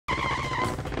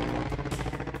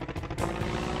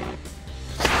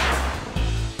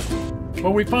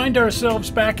Well, we find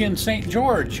ourselves back in St.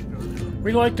 George.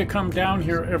 We like to come down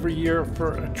here every year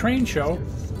for a train show,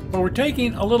 but we're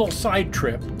taking a little side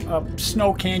trip up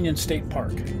Snow Canyon State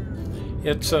Park.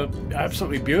 It's an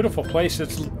absolutely beautiful place.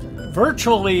 It's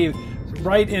virtually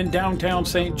right in downtown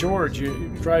St. George.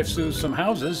 You drive through some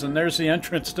houses and there's the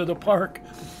entrance to the park.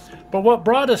 But what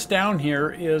brought us down here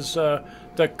is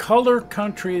the Color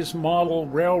Countries Model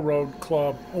Railroad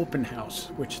Club Open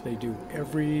House, which they do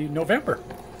every November.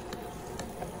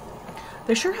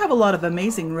 They sure have a lot of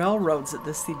amazing railroads at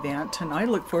this event, and I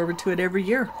look forward to it every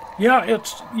year. Yeah,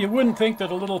 you wouldn't think that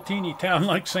a little teeny town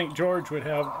like St. George would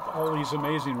have all these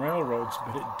amazing railroads,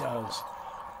 but it does.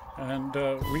 And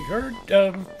we heard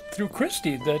through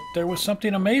Christy that there was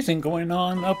something amazing going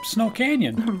on up Snow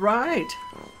Canyon. Right.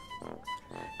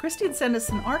 Christy had sent us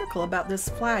an article about this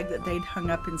flag that they'd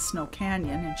hung up in Snow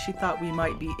Canyon, and she thought we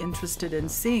might be interested in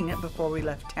seeing it before we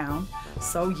left town.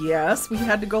 So yes, we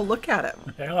had to go look at it.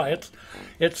 Yeah,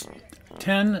 it's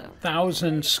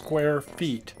 10,000 square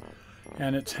feet,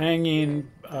 and it's hanging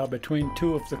between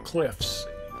two of the cliffs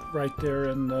right there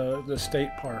in the state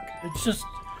park. It's just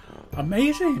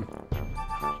amazing.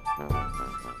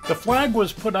 The flag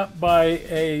was put up by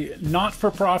a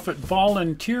not-for-profit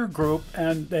volunteer group,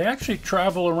 and they actually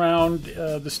travel around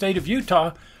the state of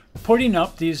Utah putting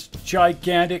up these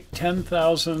gigantic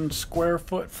 10,000 square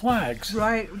foot flags.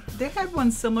 Right. They had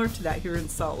one similar to that here in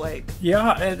Salt Lake.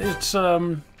 Yeah, it's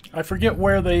I forget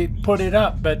where they put it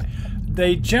up, but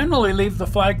they generally leave the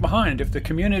flag behind. If the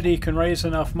community can raise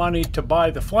enough money to buy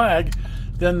the flag,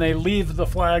 then they leave the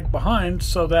flag behind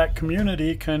so that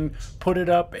community can put it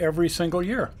up every single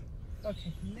year.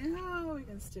 Okay, now we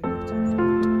can stick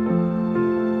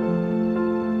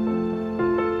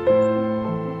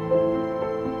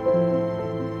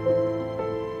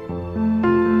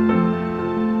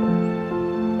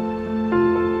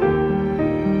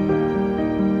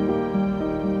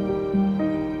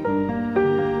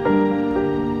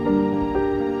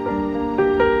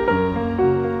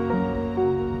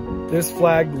This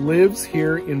flag lives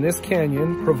here in this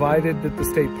canyon, provided that the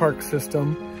state park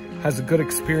system has a good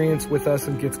experience with us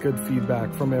and gets good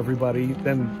feedback from everybody.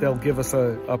 Then they'll give us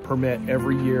a permit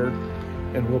every year,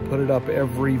 and we'll put it up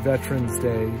every Veterans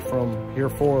Day from here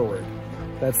forward.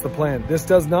 That's the plan. This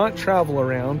does not travel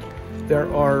around.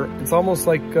 It's almost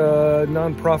like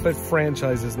nonprofit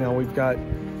franchises now. We've got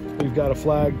a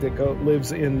flag that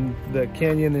lives in the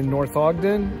canyon in North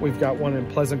Ogden. We've got one in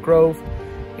Pleasant Grove,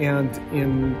 and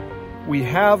we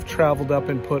have traveled up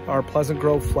and put our Pleasant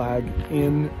Grove flag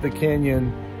in the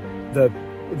canyon,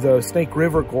 the Snake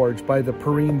River Gorge by the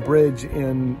Perrine Bridge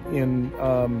in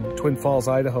Twin Falls,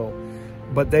 Idaho.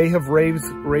 But they have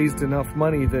raised enough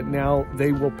money that now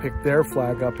they will pick their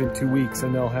flag up in 2 weeks,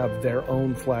 and they'll have their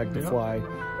own flag to fly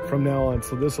from now on.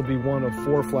 So this will be one of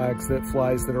 4 flags that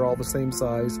flies that are all the same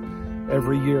size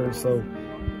every year. So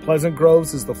Pleasant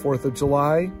Groves is the 4th of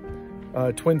July.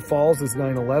 Twin Falls is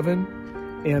 9/11.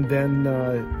 And then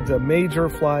the major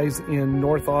flies in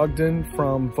North Ogden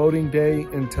from voting day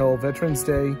until Veterans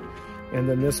Day. And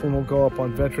then this one will go up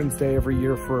on Veterans Day every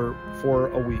year for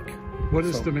a week. What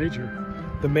is the major?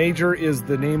 The major is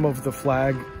the name of the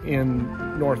flag in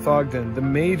North Ogden. The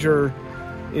major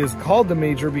is called the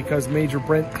major because Major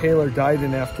Brent Taylor died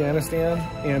in Afghanistan,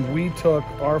 and we took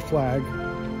our flag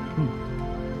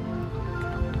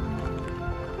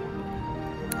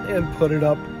and put it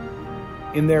up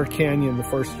in their canyon the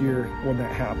first year when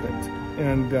that happened.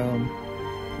 And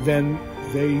then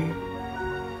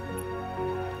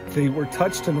they were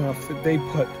touched enough that they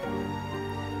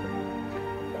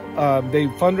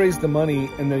fundraised the money,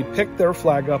 and they picked their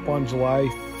flag up on July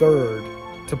 3rd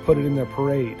to put it in their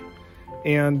parade.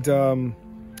 And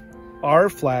our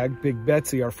flag, Big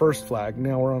Betsy, our first flag,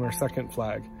 now we're on our second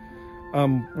flag,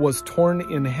 was torn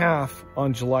in half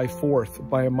on July 4th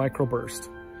by a microburst.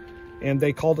 And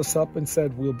they called us up and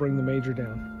said, we'll bring the major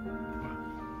down.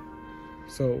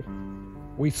 So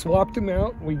we swapped them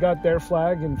out. We got their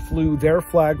flag and flew their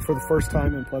flag for the first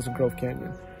time in Pleasant Grove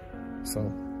Canyon.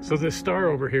 So the star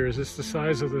over here, is this the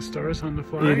size of the stars on the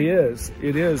flag? It is.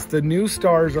 It is. The new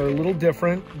stars are a little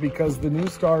different because the new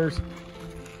stars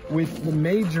with the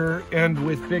major and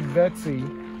with Big Betsy,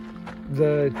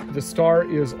 the star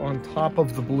is on top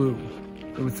of the blue.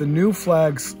 With the new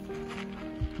flags,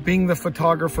 being the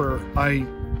photographer, I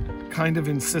kind of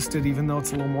insisted, even though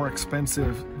it's a little more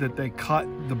expensive, that they cut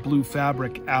the blue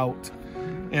fabric out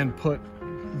and put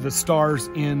the stars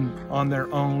in on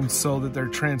their own so that they're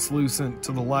translucent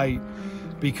to the light,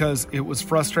 because it was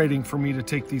frustrating for me to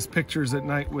take these pictures at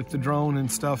night with the drone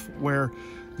and stuff where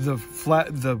the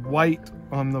white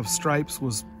on the stripes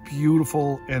was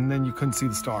beautiful and then you couldn't see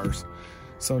the stars.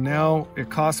 So now it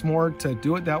costs more to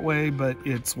do it that way, but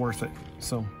it's worth it.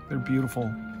 So they're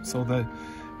beautiful. So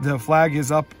the flag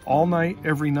is up all night,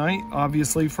 every night,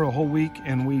 obviously for a whole week.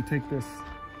 And we take this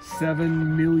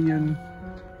 7 million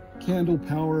candle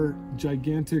power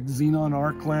gigantic xenon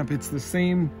arc lamp. It's the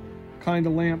same kind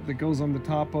of lamp that goes on the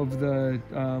top of the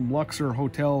Luxor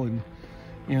Hotel,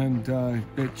 and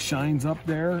it shines up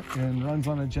there and runs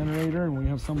on a generator, and we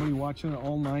have somebody watching it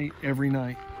all night, every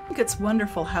night. I think it's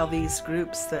wonderful how these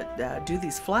groups that do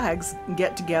these flags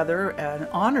get together and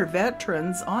honor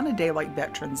veterans on a day like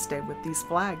Veterans Day with these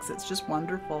flags. It's just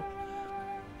wonderful.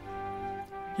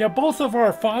 Yeah, both of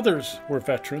our fathers were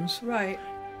veterans. Right.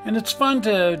 And it's fun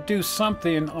to do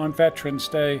something on Veterans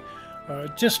Day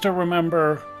just to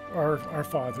remember our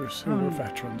fathers who were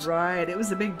veterans. Right. It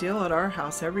was a big deal at our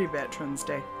house every Veterans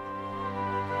Day.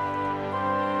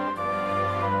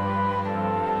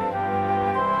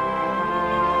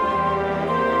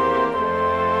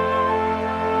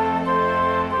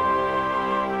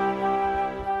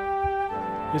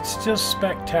 It's just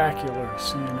spectacular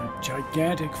seeing a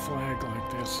gigantic flag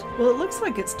like this. Well, it looks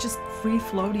like it's just free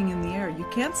floating in the air. You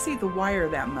can't see the wire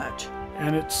that much.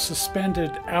 And it's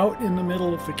suspended out in the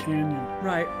middle of the canyon.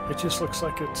 Right. It just looks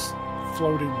like it's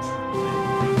floating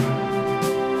there.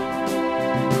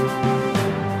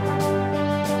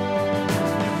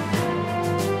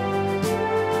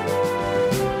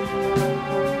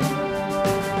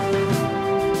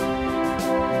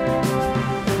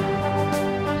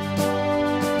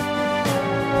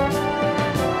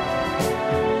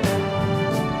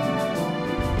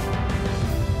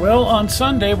 Well, on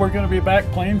Sunday, we're going to be back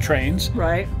playing trains.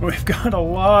 Right. We've got a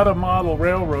lot of model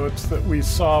railroads that we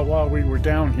saw while we were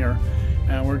down here.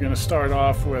 And we're going to start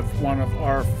off with one of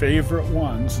our favorite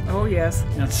ones. Oh, yes.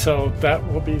 And so that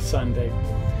will be Sunday.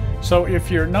 So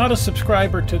if you're not a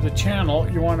subscriber to the channel,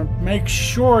 you want to make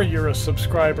sure you're a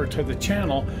subscriber to the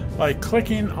channel by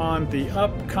clicking on the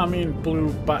upcoming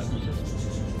blue button.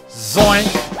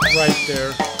 Zoink! Right there,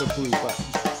 the blue button.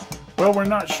 Well, we're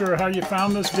not sure how you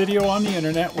found this video on the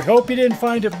internet. We hope you didn't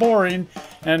find it boring,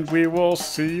 and we will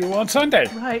see you on Sunday.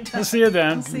 Right. We'll see you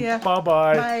then. See ya.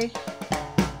 Bye-bye. Bye.